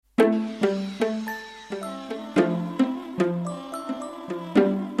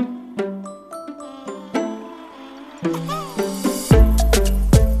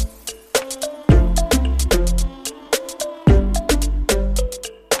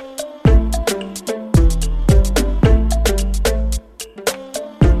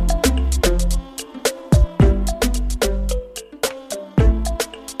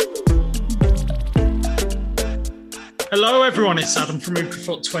Everyone, it's Adam from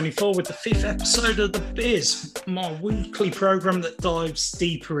Ucrafoot24 with the fifth episode of The Biz, my weekly programme that dives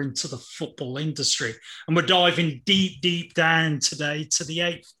deeper into the football industry. And we're diving deep down today to the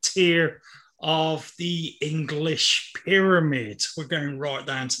eighth tier of the English pyramid. We're going right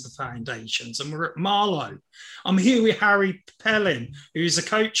down to the foundations, and we're at Marlow. I'm here with Harry Pellin, who's a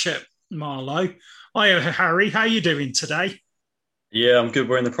coach at Marlow. Hi, Harry. How are you doing today? Yeah, I'm good.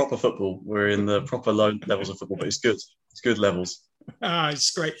 We're in the proper football. We're in the proper low levels of football, but it's good. It's good levels.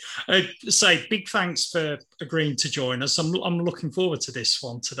 It's great. Big thanks for agreeing to join us. I'm looking forward to this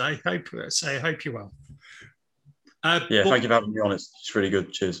one today. I hope you're well. Thank you for having me on. It's really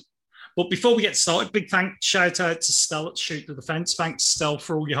good. Cheers. But before we get started, shout out to Stell at Shoot the Defence. Thanks, Stell,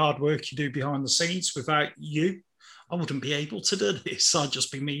 for all your hard work you do behind the scenes. Without you, I wouldn't be able to do this. I'd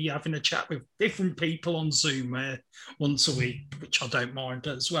just be me having a chat with different people on Zoom once a week, which I don't mind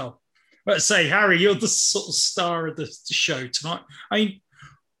as well. But Harry, you're the sort of star of the show tonight. I mean,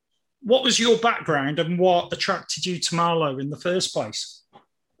 what was your background and what attracted you to Marlow in the first place?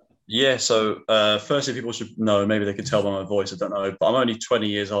 Yeah, so firstly, people should know, maybe they could tell by my voice, I don't know, but I'm only 20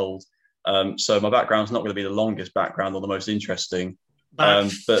 years old. So my background's not going to be the longest background or the most interesting.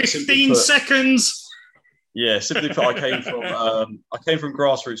 But 15 seconds. Yeah, simply put, I came from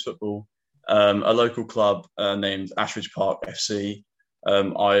grassroots football, a local club named Ashridge Park FC.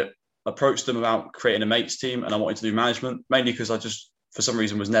 I approached them about creating a mates team, and I wanted to do management, mainly because I just, for some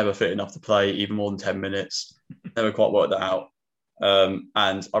reason, was never fit enough to play even more than 10 minutes. Never quite worked that out.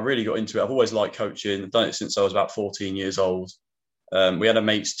 And I really got into it. I've always liked coaching. I've done it since I was about 14 years old. We had a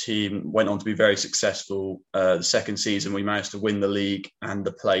mates team, went on to be very successful. The second season, we managed to win the league and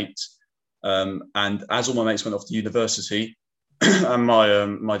the plate. And as all my mates went off to university and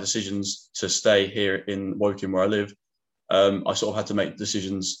my decisions to stay here in Woking where I live, I sort of had to make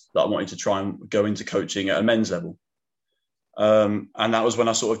decisions that I wanted to try and go into coaching at a men's level. And that was when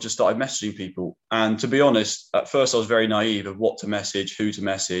I sort of just started messaging people. And to be honest, at first I was very naive of what to message, who to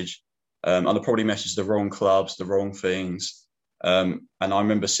message. And I probably messaged the wrong clubs, the wrong things. And I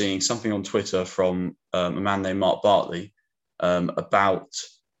remember seeing something on Twitter from a man named Mark Bartley about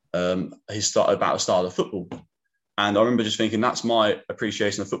the style of football. And I remember just thinking, that's my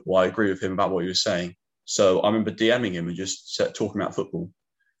appreciation of football. I agree with him about what he was saying. So I remember DMing him and just talking about football.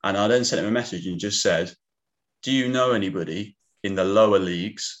 And I then sent him a message and just said, do you know anybody in the lower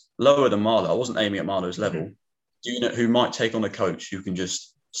leagues, lower than Marlow? I wasn't aiming at Marlow's level. Do you know who might take on a coach who can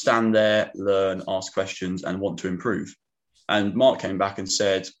just stand there, learn, ask questions and want to improve? And Mark came back and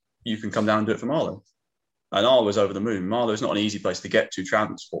said, you can come down and do it for Marlow. And I was over the moon. Marlow is not an easy place to get to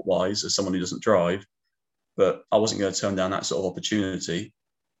transport-wise as someone who doesn't drive, but I wasn't going to turn down that sort of opportunity.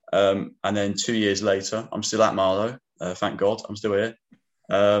 And then 2 years later, I'm still at Marlow. Thank God, I'm still here.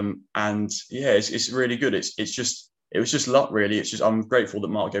 And yeah, it's really good. It was just luck, really. It's just I'm grateful that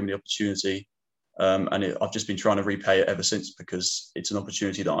Mark gave me the opportunity, I've just been trying to repay it ever since, because it's an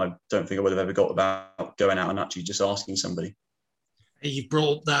opportunity that I don't think I would have ever got about going out and actually just asking somebody. You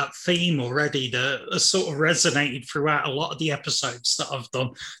brought that theme already that sort of resonated throughout a lot of the episodes that I've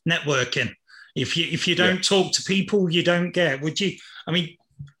done. Networking. If you don't talk to people, you don't get. Would you? I mean,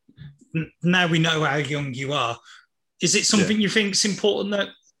 now we know how young you are. Is it something you think is important that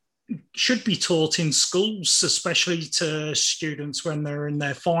should be taught in schools, especially to students when they're in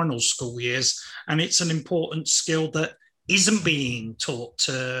their final school years? And it's an important skill that isn't being taught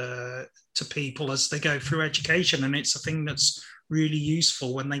to people as they go through education, and it's a thing that's really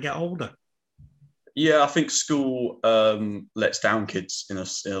useful when they get older. Yeah, I think school lets down kids in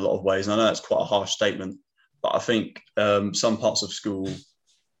a lot of ways. And I know that's quite a harsh statement, but I think some parts of school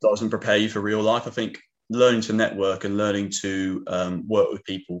doesn't prepare you for real life. I think learning to network and learning to work with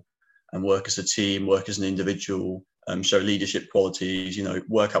people and work as a team, work as an individual, show leadership qualities,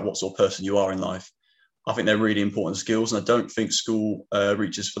 work out what sort of person you are in life. I think they're really important skills. And I don't think school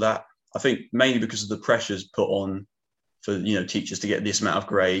reaches for that. I think mainly because of the pressures put on for teachers to get this amount of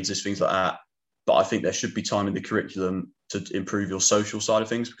grades, there's things like that. But I think there should be time in the curriculum to improve your social side of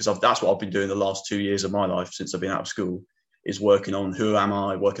things, because that's what I've been doing the last 2 years of my life since I've been out of school, is working on who am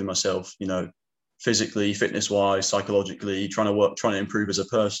I, working myself, physically, fitness-wise, psychologically, trying to improve as a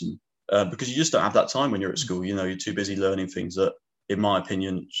person. Because you just don't have that time when you're at school. You're too busy learning things that, in my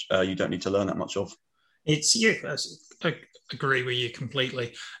opinion, you don't need to learn that much of. I agree with you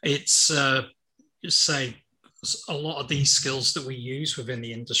completely. It's a lot of these skills that we use within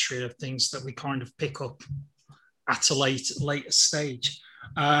the industry are things that we kind of pick up at a later stage.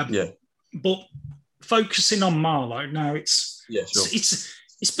 But focusing on Marlow now, it's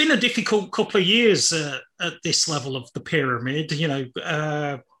been a difficult couple of years at this level of the pyramid.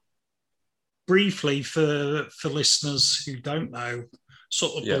 briefly for listeners who don't know,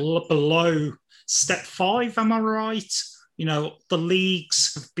 sort of Yeah. below step 5, am I right? You know, the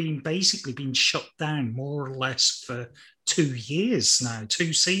leagues have basically been shut down more or less for 2 years now.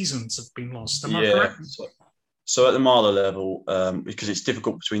 2 seasons have been lost. Am I correct? So at the Marlow level, because it's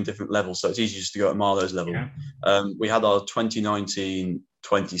difficult between different levels, so it's easy just to go at Marlow's level. Yeah. We had our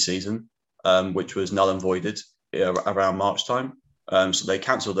 2019-20 season, which was null and voided around March time. So they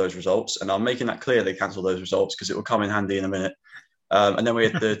cancelled those results, and I'm making that clear they cancelled those results because it will come in handy in a minute. And then we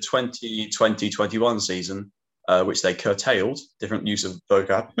had the 2020-21 season, which they curtailed, different use of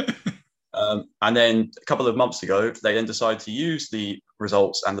vocab. And then a couple of months ago, they then decided to use the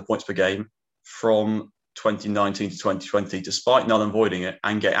results and the points per game from 2019 to 2020, despite null and voiding it,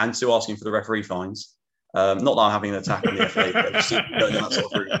 and still asking for the referee fines. Not that I'm having an attack on the FA, but just going down that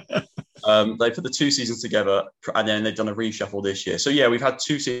sort of route. They put the 2 seasons together, and then they've done a reshuffle this year. So yeah, we've had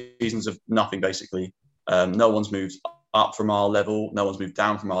 2 seasons of nothing basically. No one's moved up from our level, no one's moved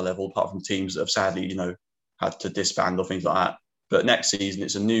down from our level, apart from teams that have sadly, had to disband or things like that. But next season,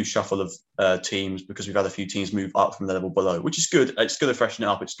 it's a new shuffle of teams because we've had a few teams move up from the level below, which is good. It's good to freshen it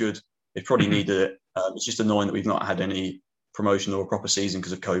up. It's good. It probably needed it. It's just annoying that we've not had any promotion or a proper season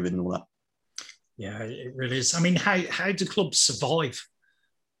because of COVID and all that. Yeah, it really is. I mean, how do clubs survive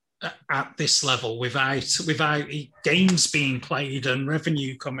at this level without games being played and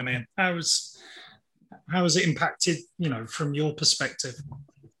revenue coming in? How has it impacted, from your perspective?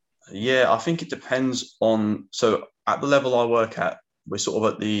 Yeah, I think it depends on. So at the level I work at, we're sort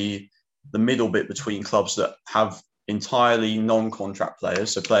of at the middle bit between clubs that have entirely non-contract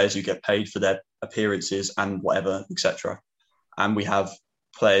players, so players who get paid for their appearances and whatever, etc. And we have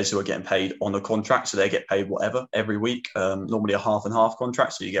players who are getting paid on a contract, so they get paid whatever every week, normally a half and half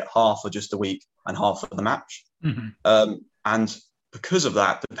contract, so you get half for just a week and half for the match. Mm-hmm. And because of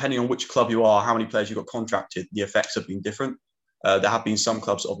that, depending on which club you are, how many players you've got contracted, the effects have been different. There have been some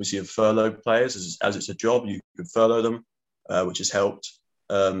clubs obviously have furloughed players as it's a job, you could furlough them, which has helped.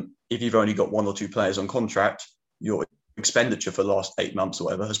 If you've only got 1 or 2 players on contract, your expenditure for the last 8 months or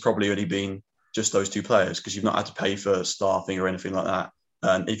whatever has probably only been just those 2 players because you've not had to pay for staffing or anything like that.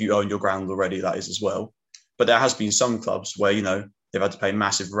 And if you own your ground already, that is as well. But there has been some clubs where, they've had to pay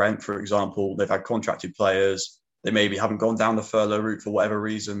massive rent, for example. They've had contracted players. They maybe haven't gone down the furlough route for whatever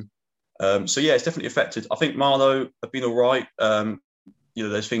reason. So yeah, it's definitely affected. I think Marlow have been all right.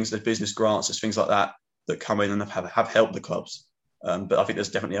 There's business grants, there's things like that come in and have helped the clubs. But I think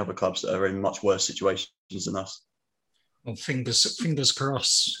there's definitely other clubs that are in much worse situations than us. Well, fingers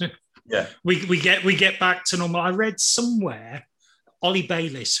crossed. Yeah, we get back to normal. I read somewhere Ollie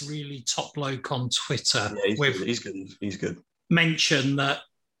Bayliss, really top bloke on Twitter, he's good. Mentioned that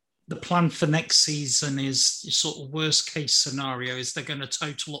the plan for next season is sort of worst case scenario is they're going to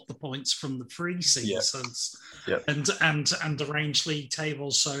total up the points from the 3 seasons and arrange league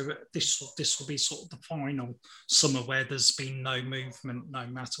tables. So this will be sort of the final summer where there's been no movement, no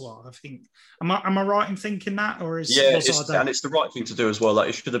matter what. I think am I right in thinking that, or is and it's the right thing to do as well. Like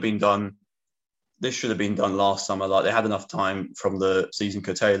it should have been done. This should have been done last summer. Like they had enough time from the season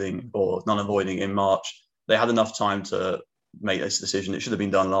curtailing or non-avoiding in March. They had enough time to make this decision. It should have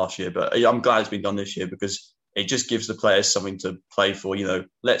been done last year, but I'm glad it's been done this year because it just gives the players something to play for.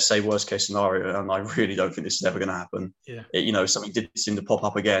 Let's say worst case scenario, and I really don't think this is ever going to happen. Yeah. Something did seem to pop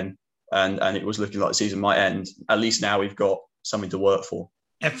up again, and it was looking like the season might end. At least now we've got something to work for.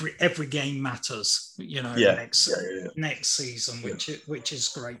 Every game matters, next season, which is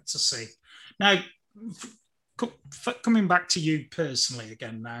great to see. Now, coming back to you personally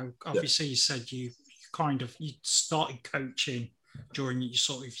again. Now, obviously, you said you started coaching during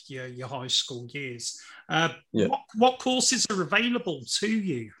your high school years. What courses are available to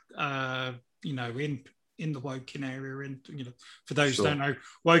you? In the Woking area, and for those who don't know,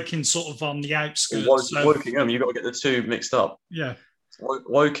 Woking sort of on the outskirts. Wokingham, you've got to get the 2 mixed up. Yeah,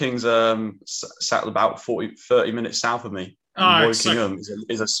 Woking's sat about 30 minutes south of me. Wokingham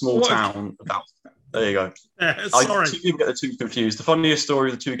is a small town about. There you go. Sorry. 2 people get the 2 confused. The funniest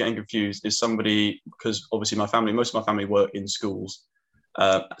story of the 2 getting confused is somebody, because obviously most of my family work in schools.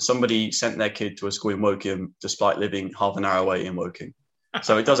 Somebody sent their kid to a school in Woking despite living half an hour away in Woking.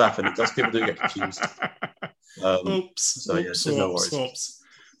 So it does happen. People do get confused. Oops. No worries.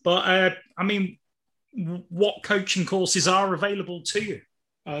 But what coaching courses are available to you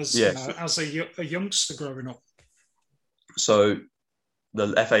as a youngster growing up? So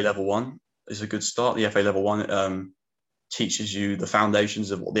the FA Level 1 is a good start. The FA Level 1 teaches you the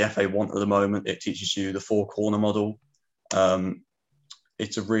foundations of what the FA want at the moment. It teaches you the 4-corner model.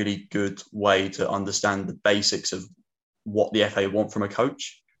 It's a really good way to understand the basics of what the FA want from a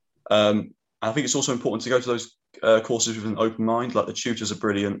coach. I think it's also important to go to those courses with an open mind. Like the tutors are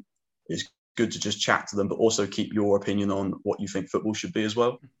brilliant. It's good to just chat to them, but also keep your opinion on what you think football should be as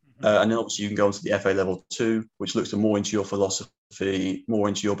well. And then obviously you can go on to the FA level 2, which looks more into your philosophy, more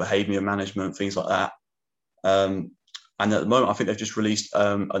into your behaviour management, things like that. And at the moment, I think they've just released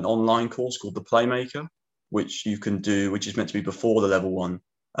an online course called the Playmaker, which you can do, which is meant to be before the level 1,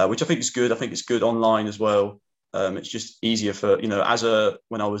 which I think is good. I think it's good online as well. It's just easier for,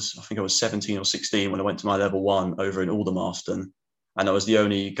 when I was 17 or 16 when I went to my level 1 over in Aldermaston, and I was the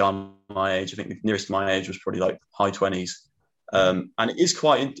only guy my age. I think the nearest to my age was probably like high 20s. And it is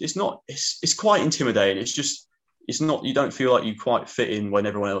it's quite intimidating. It's not, you don't feel like you quite fit in when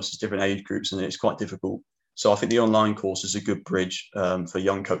everyone else is different age groups, and it's quite difficult. So I think the online course is a good bridge for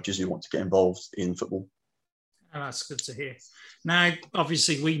young coaches who want to get involved in football. Oh, that's good to hear. Now,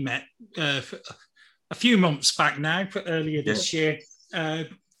 obviously, we met a few months back now, earlier this year,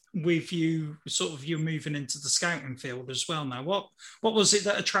 with you, you're moving into the scouting field as well now. What was it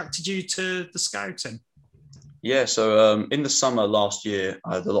that attracted you to the scouting? Yeah, so in the summer last year,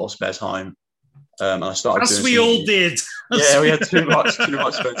 I had a lot of spare time. And I started as we all did. Yeah, we had too much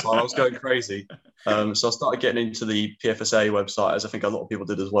spare time. I was going crazy. So I started getting into the PFSA website, as I think a lot of people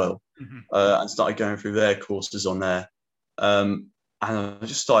did as well, and started going through their courses on there. And I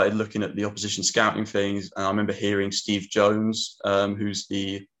just started looking at the opposition scouting things. And I remember hearing Steve Jones, who's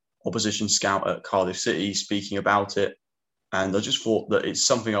the opposition scout at Cardiff City, speaking about it. And I just thought that it's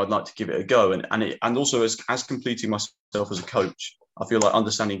something I'd like to give it a go. And also as completing myself as a coach, I feel like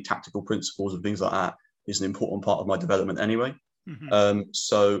understanding tactical principles and things like that is an important part of my development anyway.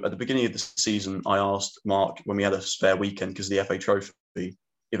 So at the beginning of the season, I asked Mark, when we had a spare weekend because of the FA Trophy,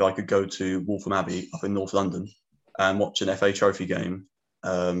 if I could go to Waltham Abbey up in North London and watch an FA Trophy game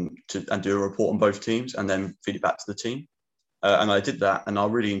and do a report on both teams and then feed it back to the team. And I did that and I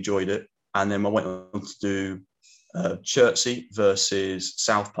really enjoyed it. And then I went on to do Chertsey versus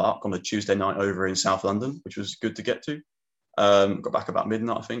South Park on a Tuesday night over in South London, which was good to get to. Got back about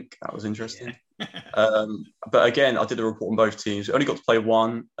midnight, I think. That was interesting. But again, I did a report on both teams. Only got to play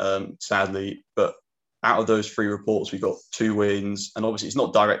one, sadly. But out of those 3 reports, we got 2 wins. And obviously, it's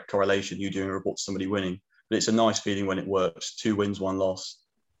not direct correlation, you doing a report to somebody winning. But it's a nice feeling when it works. 2 wins, 1 loss.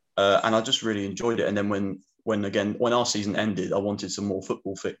 And I just really enjoyed it. And then when our season ended, I wanted some more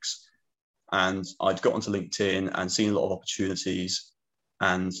football fix. And I'd got onto LinkedIn and seen a lot of opportunities.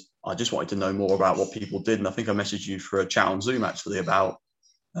 And I just wanted to know more about what people did. And I think I messaged you for a chat on Zoom, actually, about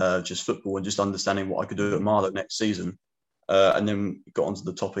just football and just understanding what I could do at Marlow next season. And then got onto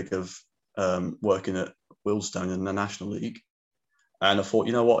the topic of working at Wealdstone in the National League. And I thought,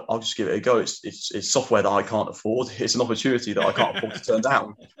 you know what, I'll just give it a go. It's software that I can't afford. It's an opportunity that I can't afford to turn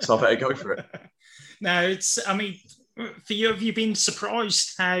down. So I better go for it. Now, for you, have you been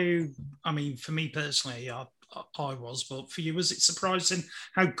surprised how, for me personally, I was, but for you, was it surprising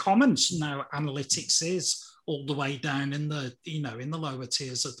how common now analytics is all the way down in the lower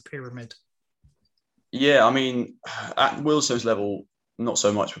tiers of the pyramid? Yeah, at Wealdstone's level, not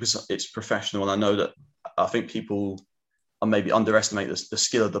so much because it's professional. And I know that I think people maybe underestimate the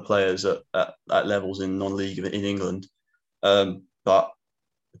skill of the players at levels in non-league in England. But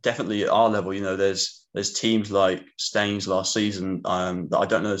definitely at our level, there's teams like Staines last season that I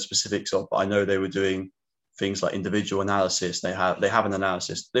don't know the specifics of, but I know they were doing things like individual analysis. They have an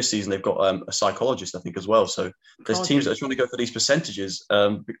analysis. This season they've got a psychologist, I think, as well. So there's teams that are trying to go for these percentages.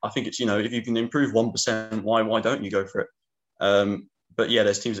 I think it's, if you can improve 1%, why don't you go for it? But yeah,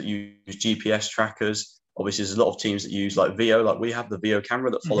 there's teams that use GPS trackers. Obviously, there's a lot of teams that use like VO, like we have the VO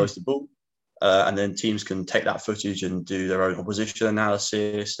camera that follows the ball. And then teams can take that footage and do their own opposition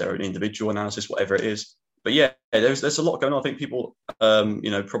analysis, their own individual analysis, whatever it is. But yeah, there's a lot going on. I think people,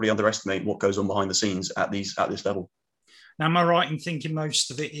 probably underestimate what goes on behind the scenes at this level. Now, am I right in thinking most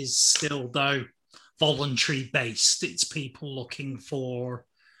of it is still, though, voluntary based? It's people looking for,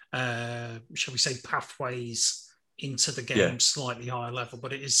 shall we say, pathways into the game, slightly higher level,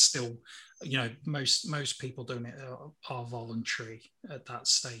 but it is still, most people doing it are voluntary at that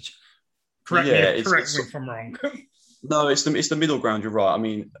stage. Correct me if I'm wrong. No, it's the middle ground. You're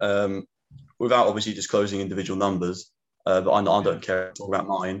right. Without obviously disclosing individual numbers, but I don't care to talk about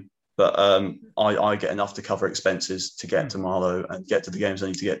mine. But I get enough to cover expenses to get to Marlow and get to the games I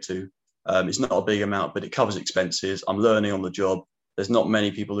need to get to. It's not a big amount, but it covers expenses. I'm learning on the job. There's not many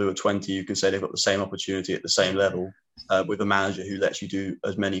people who are 20 who can say they've got the same opportunity at the same level with a manager who lets you do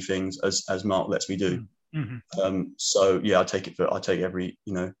as many things as Mark lets me do. So yeah, I take every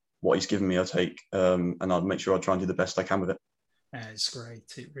what he's given me, I take, and I'll make sure I try and do the best I can with it. It's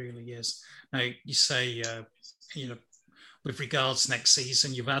great. It really is. Now, you say, with regards next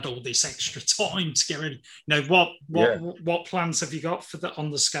season? You've had all this extra time to get ready. What plans have you got for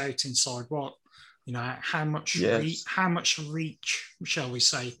on the scouting side? How much reach, shall we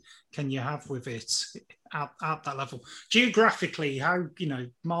say, can you have with it at that level? Geographically, how,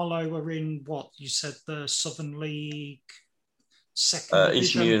 Marlow are in what you said, the Southern League second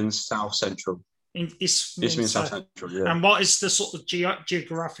division? Isthmian South Central. Isthmian South Central, yeah. And what is the sort of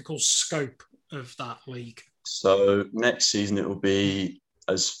geographical scope of that league? So next season it will be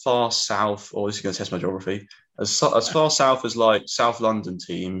as far south, or this is going to test my geography, as far south as like South London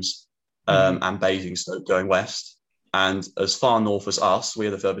teams and Basingstoke going west, and as far north as us,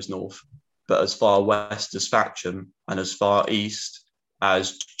 we're the furthest north, but as far west as Factum, and as far east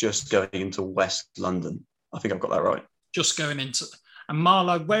as just going into West London. I think I've got that right. Just going into, and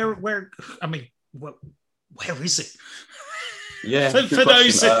Marlow, where is it? Yeah, for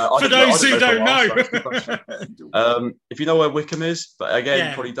those who don't know. If you know where Wickham is, but again,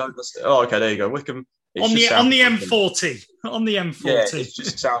 you probably don't. Oh, okay, there you go. Wickham. On the M40. On the M40. Yeah, it's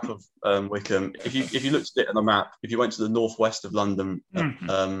just south of Wickham. If you looked at it on the map, if you went to the northwest of London,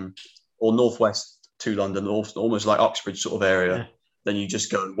 or northwest to London, almost like Uxbridge sort of area, then you just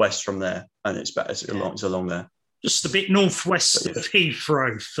go west from there, and it's better. It's along there. Just a bit northwest of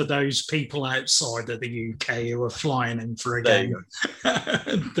Heathrow for those people outside of the UK who are flying in for a game.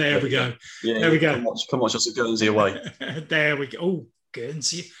 There we go. Yeah, there we go. Come watch us at Guernsey away. There we go. Oh,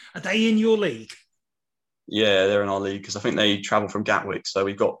 Guernsey. Are they in your league? Yeah, they're in our league because I think they travel from Gatwick. So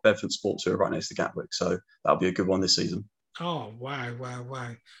we've got Bedford Sports who are right next to Gatwick. So that'll be a good one this season. Oh,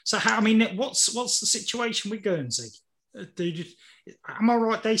 wow. So, what's the situation with Guernsey? Am I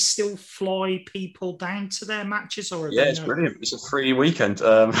right? They still fly people down to their matches, or it's brilliant. It's a free weekend.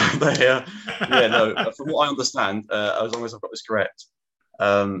 From what I understand, as long as I've got this correct,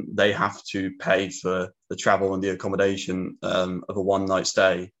 they have to pay for the travel and the accommodation of a one-night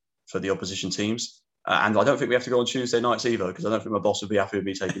stay for the opposition teams. And I don't think we have to go on Tuesday nights either, because I don't think my boss would be happy with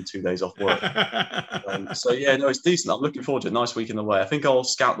me taking 2 days off work. It's decent. I'm looking forward to a nice weekend away. I think I'll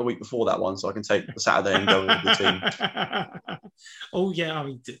scout the week before that one so I can take the Saturday and go with the team. Oh, yeah. I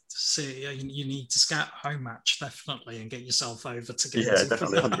mean, you need to scout a home match, definitely, and get yourself over to get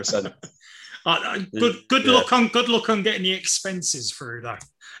definitely, 100%. Good luck on getting the expenses through, though.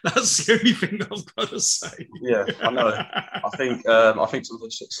 That's the only thing I've got to say. Yeah, I know. I think some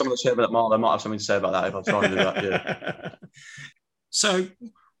of the chairmen at Marlow might have something to say about that if I'm trying to do that. Yeah. So,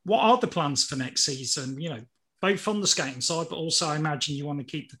 what are the plans for next season? Both on the skating side, but also I imagine you want to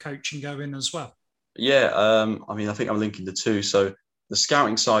keep the coaching going as well. Yeah, I think I'm linking the two. So the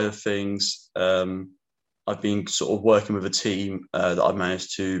scouting side of things, I've been sort of working with a team that I've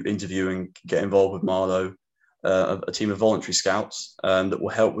managed to interview and get involved with Marlow. A team of voluntary scouts that will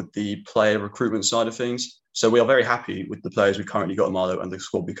help with the player recruitment side of things. So we are very happy with the players we've currently got at Marlow and the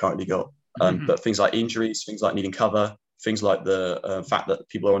squad we currently got. But things like injuries, things like needing cover, things like the fact that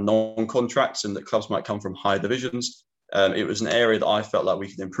people are on non-contracts and that clubs might come from higher divisions. It was an area that I felt like we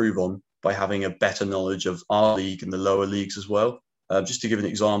could improve on by having a better knowledge of our league and the lower leagues as well. Just to give an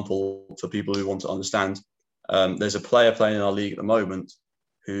example for people who want to understand, there's a player playing in our league at the moment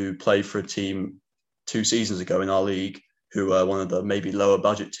who played for a team 2 seasons ago in our league who are one of the maybe lower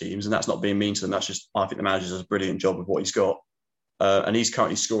budget teams, and that's not being mean to them. That's just, I think the manager does a brilliant job with what he's got. And he's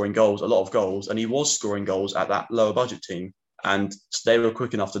currently scoring goals, a lot of goals, and he was scoring goals at that lower budget team. And they were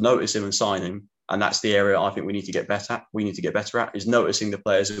quick enough to notice him and sign him. And that's the area I think we need to get better at. We need to get better at is noticing the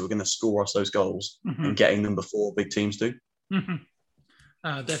players who are going to score us those goals and getting them before big teams do.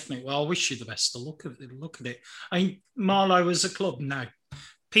 Definitely. Well, I wish you the best. Look at it. I mean, Marlow as a club now.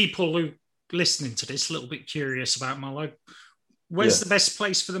 People who listening to this a little bit curious about Marlow. Where's the best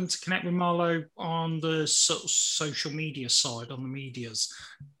place for them to connect with Marlow on the social media side, on the medias?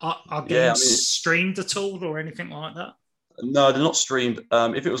 Are games streamed at all or anything like that? No, they're not streamed.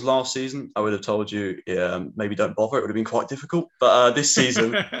 If it was last season, I would have told you, maybe don't bother. It would have been quite difficult. But this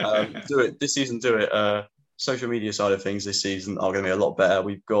season, do it. This season, do it. Social media side of things this season are going to be a lot better.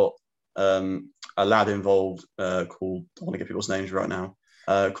 We've got a lad involved called, I want to get people's names right now,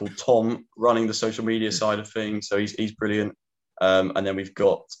 called Tom, running the social media side of things. So he's brilliant. And then we've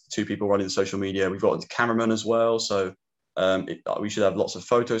got 2 people running the social media. We've got a cameraman as well. So we should have lots of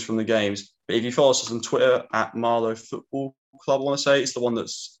photos from the games. But if you follow us on Twitter at Marlow Football Club, I want to say it's the one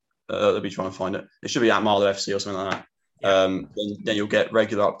that's, they'll be trying to find it. It should be at Marlow FC or something like that. Then you'll get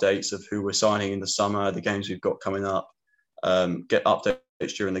regular updates of who we're signing in the summer, the games we've got coming up, get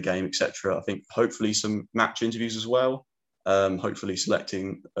updates during the game, etc. I think hopefully some match interviews as well. Hopefully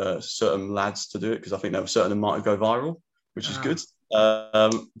selecting certain lads to do it because I think there were certain that might go viral, which is good.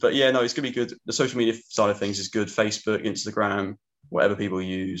 But yeah, no, it's going to be good. The social media side of things is good. Facebook, Instagram, whatever people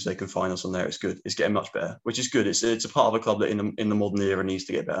use, they can find us on there. It's good. It's getting much better, which is good. It's a part of a club that in the modern era needs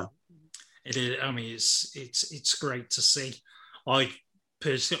to get better. It is. I mean, it's great to see. I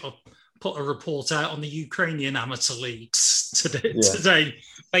personally put a report out on the Ukrainian amateur leagues today,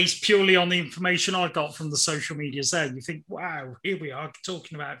 based purely on the information I got from the social media there. You think, wow, here we are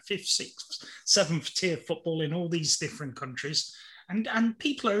talking about 5th, 6th, 7th tier football in all these different countries, and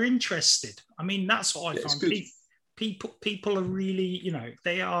people are interested. I mean, that's what I find. People are really,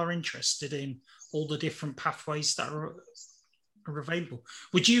 they are interested in all the different pathways that are available.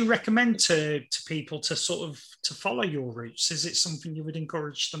 Would you recommend to people to follow your routes? Is it something you would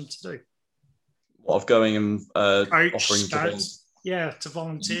encourage them to do? Of going and offering to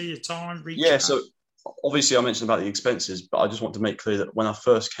volunteer your time, so obviously I mentioned about the expenses, but I just want to make clear that when I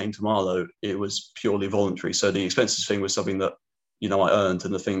first came to Marlow, it was purely voluntary. So the expenses thing was something that I earned,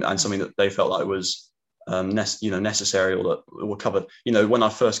 and something that they felt like was necessary, or that were covered. When I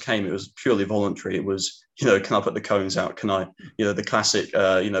first came, it was purely voluntary. It was, can I put the cones out? Can I, the classic,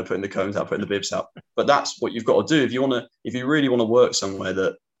 putting the cones out, putting the bibs out. But that's what you've got to do if you really want to work somewhere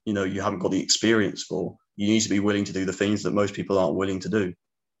that you haven't got the experience for. You need to be willing to do the things that most people aren't willing to do.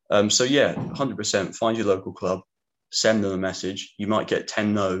 100%. Find your local club, send them a message. You might get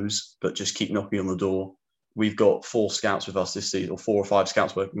 10 no's, but just keep knocking on the door. We've got 4 scouts with us this season, or 4 or 5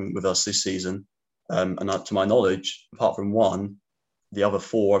 scouts working with us this season. And to my knowledge, apart from one, the other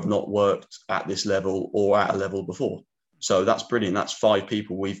 4 have not worked at this level or at a level before. So that's brilliant. That's 5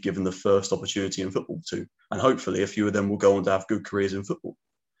 people we've given the first opportunity in football to. And hopefully a few of them will go on to have good careers in football.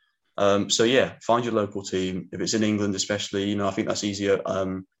 Find your local team. If it's in England especially, I think that's easier.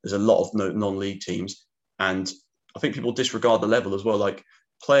 There's a lot of non-league teams. And I think people disregard the level as well. Like,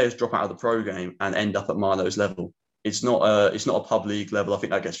 players drop out of the pro game and end up at Marlow's level. It's not a pub league level. I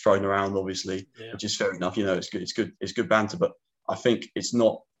think that gets thrown around, obviously, which is fair enough. It's good banter, but I think that's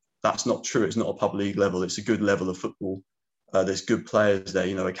not true. It's not a pub league level. It's a good level of football. There's good players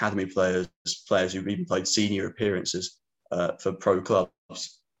there, academy players who've even played senior appearances for pro clubs.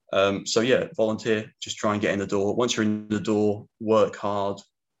 Volunteer, just try and get in the door. Once you're in the door, work hard,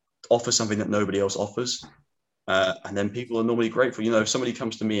 offer something that nobody else offers. And then people are normally grateful. If somebody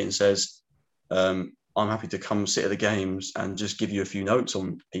comes to me and says, I'm happy to come sit at the games and just give you a few notes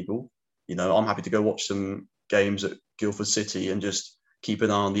on people. I'm happy to go watch some games at Guildford City and just keep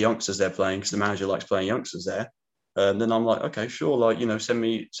an eye on the youngsters they're playing, because the manager likes playing youngsters there. Then I'm like, okay, sure. Send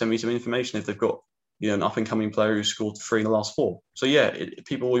me some information if they've got, an up and coming player who scored 3 in the last 4. So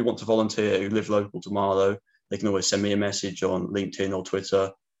people who want to volunteer, who live local to Marlow, they can always send me a message on LinkedIn or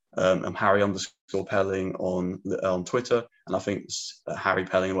Twitter. I'm Harry_Pelling on Twitter, and I think it's Harry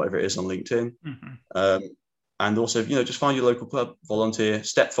Pelling, whatever it is, on LinkedIn. Mm-hmm. And also, just find your local club, volunteer.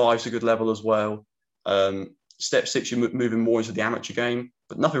 Step 5 is a good level as well. Step 6, you're moving more into the amateur game,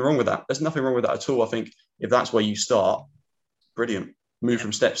 but nothing wrong with that. There's nothing wrong with that at all. I think if that's where you start, brilliant. Move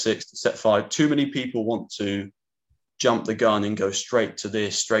from step 6 to step 5. Too many people want to jump the gun and go straight to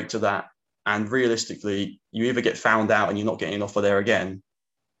this, straight to that. And realistically, you either get found out and you're not getting an offer there again,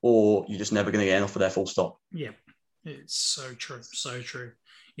 or you're just never going to get an offer there, full stop. Yeah, it's so true, so true.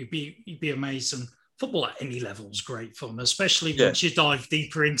 You'd be amazing. Football at any level is great fun, especially once you dive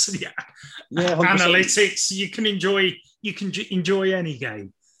deeper into the analytics. You can enjoy any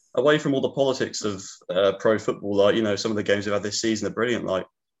game. Away from all the politics of pro football, like, some of the games we've had this season are brilliant. Like,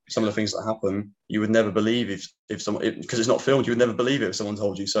 some of the things that happen, you would never believe if someone, because it's not filmed, you would never believe it if someone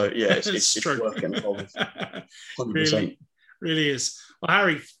told you. So it's working. 100%. Really is. Well,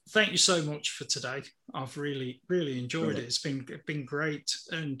 Harry, thank you so much for today. I've really, really enjoyed it. It's been great,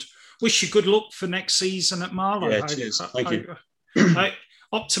 and wish you good luck for next season at Marlow. Yeah, cheers. Thank you.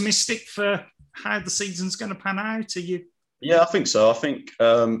 Optimistic for how the season's going to pan out? Are you? Yeah, I think so. I think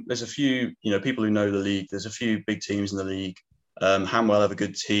there's a few, people who know the league. There's a few big teams in the league. Hanwell have a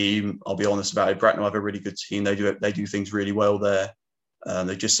good team. I'll be honest about it. Bracknell have a really good team. They do things really well there.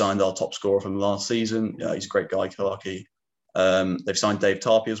 They just signed our top scorer from last season. He's a great guy, Kalaki. They've signed Dave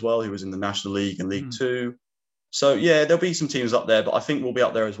Tarpey as well, who was in the National League and League Two. So, there'll be some teams up there, but I think we'll be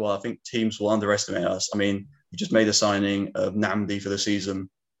up there as well. I think teams will underestimate us. I mean, we just made a signing of Namdi for the season.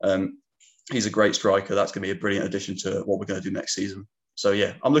 He's a great striker. That's going to be a brilliant addition to what we're going to do next season. So,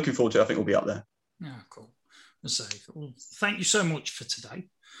 I'm looking forward to it. I think we'll be up there. Yeah, cool. Well, thank you so much for today.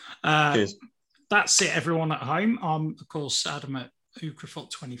 Cheers. That's it, everyone at home. I'm, of course, Adam at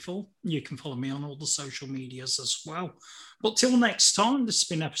Ukrafoot24. You can follow me on all the social medias as well. But till next time, this has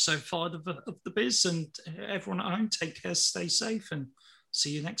been episode 5 of The Biz, and everyone at home, take care, stay safe, and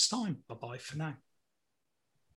see you next time. Bye-bye for now.